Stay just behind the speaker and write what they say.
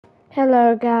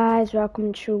Hello guys,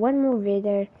 welcome to one more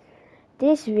video.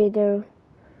 This video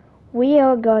we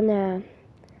are gonna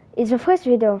is the first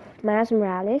video of Miles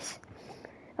Morales,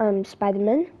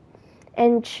 Spider-Man,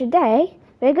 and today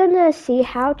we're gonna see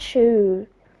how to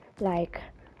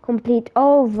complete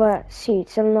all the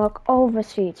suits, unlock all the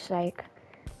suits like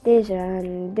this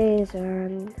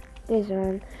one,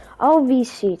 all these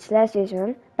suits. That's this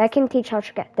one, but I can teach how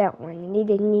to get that one. You need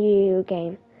a new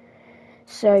game.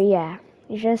 So yeah,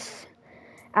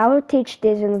 I will teach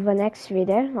this in the next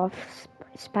video of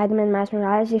Spider-Man Miles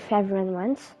Morales if everyone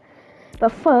wants.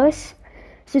 But first,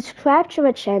 subscribe to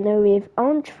the channel with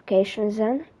all notifications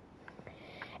on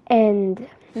and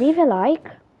leave a like.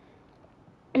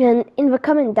 And in the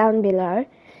comment down below,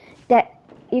 that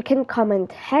you can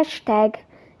comment hashtag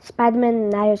Spider-Man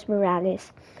Miles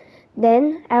Morales.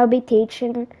 Then I'll be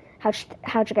teaching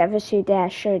how to get the suit that I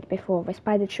showed before, the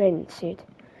spider training suit.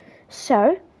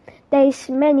 So, there's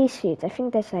many suits. I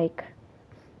think there's like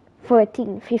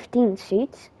 15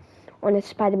 suits on the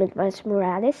Spider-Man Miles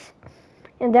Morales,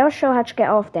 and they'll show how to get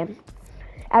all of them.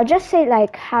 I'll just say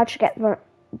like how to get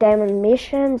them on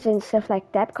missions and stuff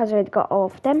like that because I already got all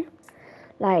of them.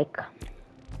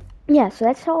 Yeah, so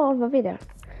that's all of the video.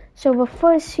 So the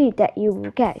first suit that you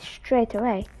will get straight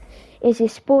away is a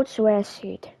sportswear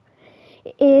suit.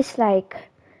 It is like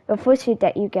the first suit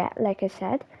that you get, like I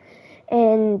said,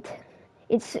 and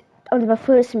it's on the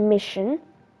first mission.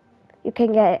 You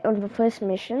can get it on the first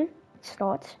mission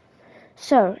slots.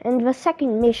 So in the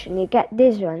second mission you get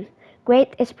this one,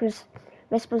 Great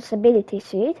Responsibility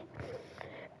suit,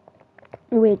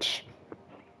 which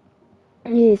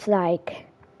is it's like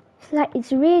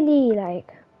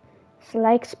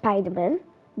Spider-Man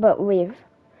but with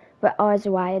the eyes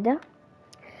wider.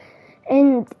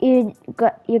 And you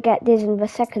get this in the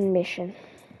second mission.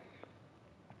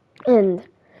 And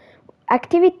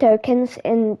activity tokens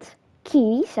and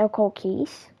keys, I'll call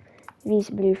keys, these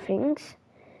blue things,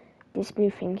 this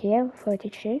blue thing here,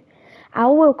 32, I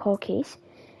will call keys.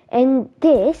 And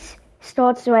this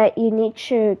starts where you need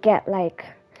to get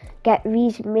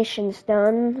these missions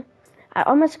done. I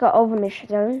almost got all the missions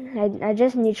done. I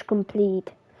just need to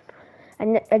complete.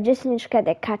 And I just need to get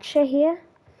the catcher here,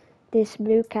 this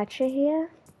blue catcher here,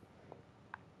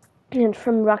 and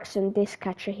from Roxanne this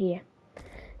catcher here.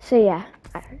 So yeah,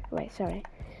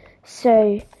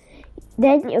 So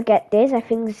then you get this, I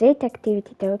think 8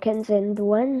 activity tokens and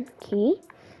 1 key.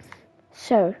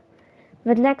 So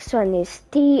the next one is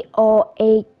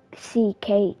TRACK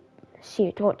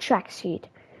suit or track suit,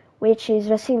 which is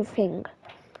the same thing.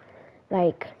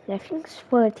 I think it's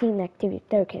 14 activity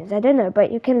tokens. I don't know,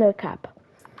 but you can look up.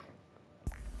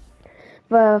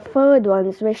 The third one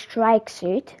is the strike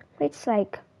suit, which is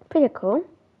pretty cool.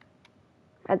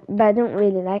 But I don't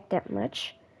really like that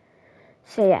much.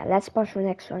 So yeah, let's watch the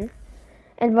next one.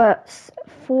 And the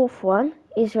fourth one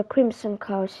is the Crimson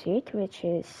Car suit, which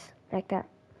is like that.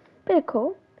 Pretty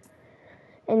cool.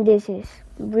 And this is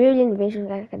Brilliant Vision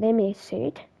Academy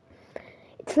suit.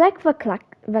 It's like the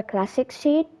classic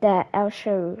suit that I'll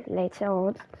show later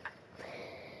on.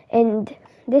 And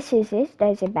this is it.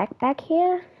 There's a backpack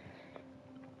here.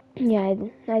 Yeah,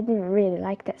 I didn't really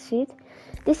like that suit.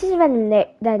 This is the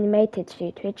animated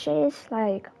suit, which is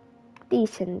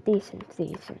decent.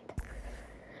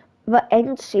 The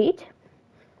end suit,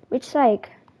 which I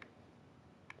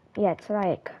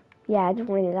don't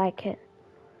really like it.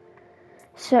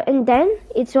 So, and then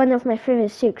it's one of my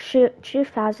favorite suits,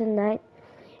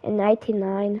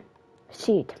 2099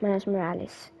 suit, Miles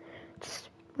Morales. It's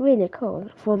really cool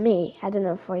for me. I don't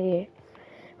know for you,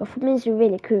 but for me it's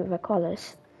really cool, the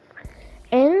colors.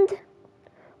 And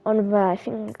on the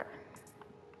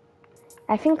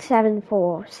I think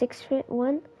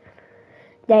 7461,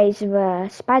 there is the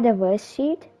Spider-Verse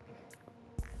suit,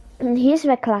 and here's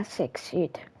the classic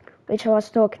suit, which I was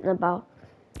talking about.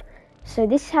 So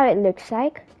this is how it looks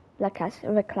like,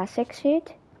 the classic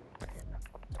suit.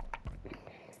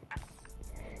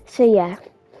 So yeah,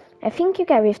 I think you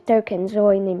get with tokens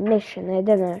or in a mission, I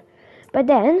don't know. But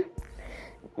then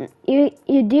you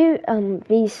do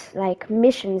these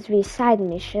missions, these side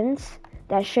missions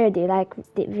that I showed you,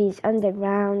 these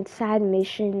underground side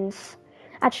missions.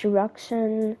 Actually,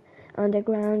 Roxanne,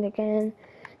 underground again,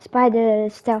 Spider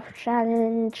Stealth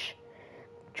Challenge,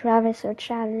 Traversal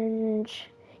Challenge,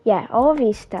 yeah, all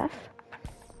these stuff.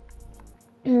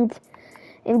 And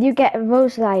you get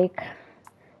those 1,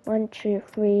 2,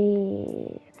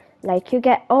 3, you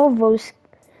get all those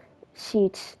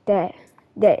suits that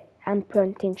I'm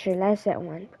pointing to less that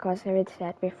one, because I already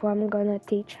said before I'm gonna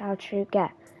teach how to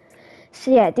get.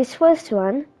 So yeah, this first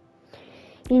one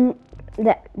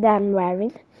that I'm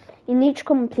wearing, you need to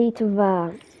complete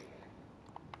the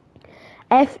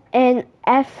FNSMs,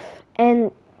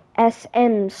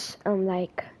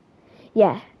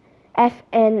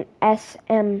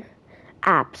 FNSM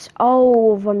apps,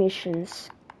 all over missions,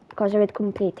 because of it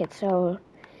completed. So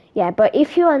yeah, but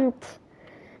if you want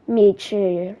me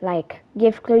to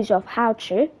give clues of how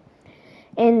to,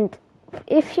 and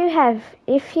if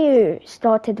you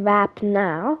started the app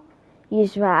now,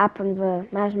 use the app on the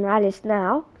Miles Morales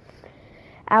now,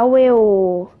 I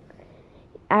will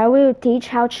teach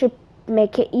how to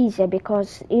make it easier,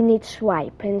 because you need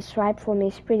swipe, and swipe for me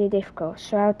is pretty difficult,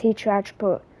 so I'll teach you how to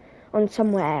put on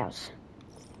somewhere else.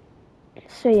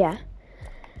 So yeah,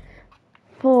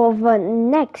 for the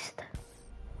next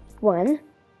one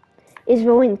is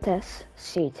the winter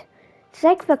suit. It's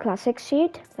like the classic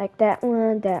suit, like that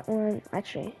one,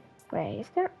 actually, where is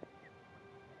that?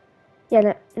 Yeah,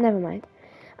 no, never mind.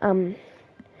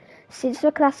 So it's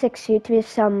the classic suit with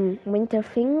some winter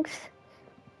things.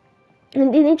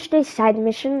 And in each day side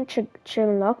mission to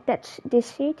unlock this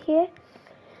suit here.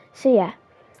 So yeah,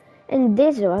 and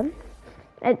this one,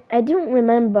 I don't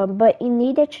remember, but you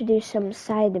needed to do some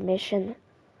side mission.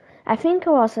 I think it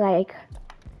was like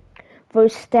the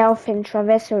stealth and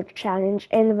traversal challenge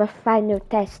and the final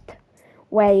test,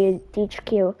 where you teach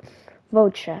kill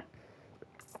Vulture.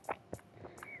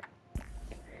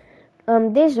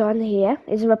 This one here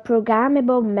is the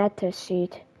programmable meta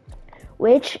suit,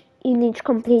 which you need to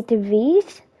complete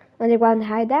these underground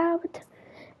hideout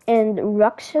and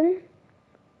Roxon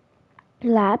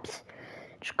labs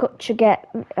to get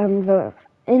the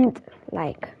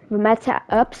meta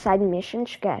upside mission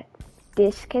to get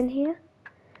this skin here,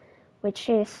 which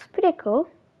is pretty cool.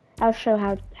 I'll show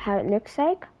how it looks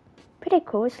like. Pretty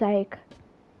cool. It's like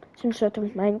some sort of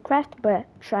Minecraft but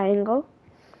triangle.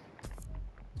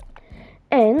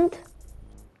 And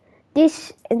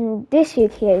this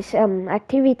suit here is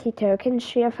activity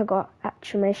tokens. I forgot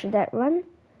to mention that one.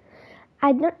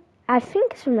 I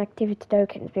think it's from activity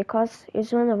tokens because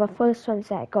it's one of the first ones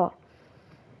that I got.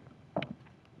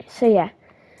 So yeah.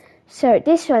 So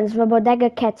this one's the Bodega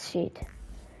cat suit.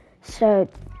 So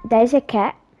there's a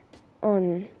cat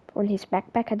on his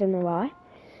backpack. I don't know why.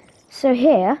 So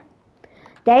here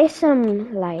there's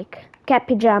some cat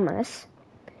pajamas.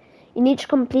 You need to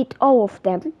complete all of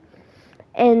them,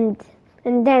 and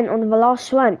then on the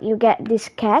last one you get this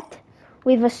cat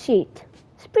with a suit.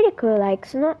 It's pretty cool.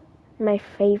 It's not my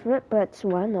favorite, but it's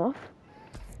one of.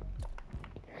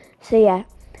 So yeah,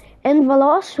 and the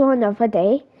last one of the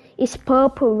day is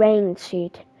Purple Rain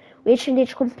suit, which you need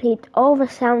to complete all the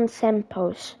sound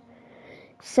samples.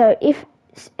 So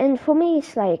and for me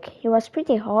it was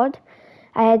pretty hard.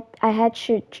 I had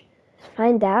to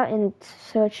find out and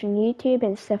search on YouTube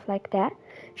and stuff like that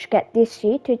to get this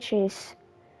suit, which is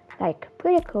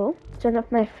pretty cool. It's one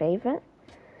of my favorite.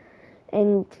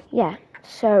 And yeah,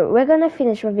 so we're gonna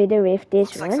finish the video with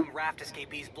this one. Some raft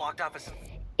escapees blocked off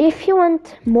If you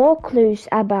want more clues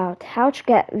about how to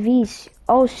get these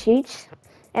all suits,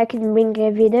 I can bring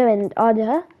a video and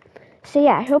other. So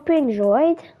yeah, I hope you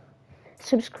enjoyed.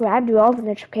 Subscribe with all the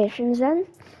notifications on.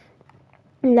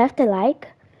 Left a like.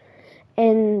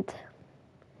 And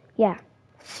yeah,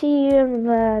 see you in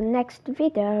the next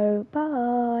video.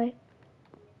 Bye.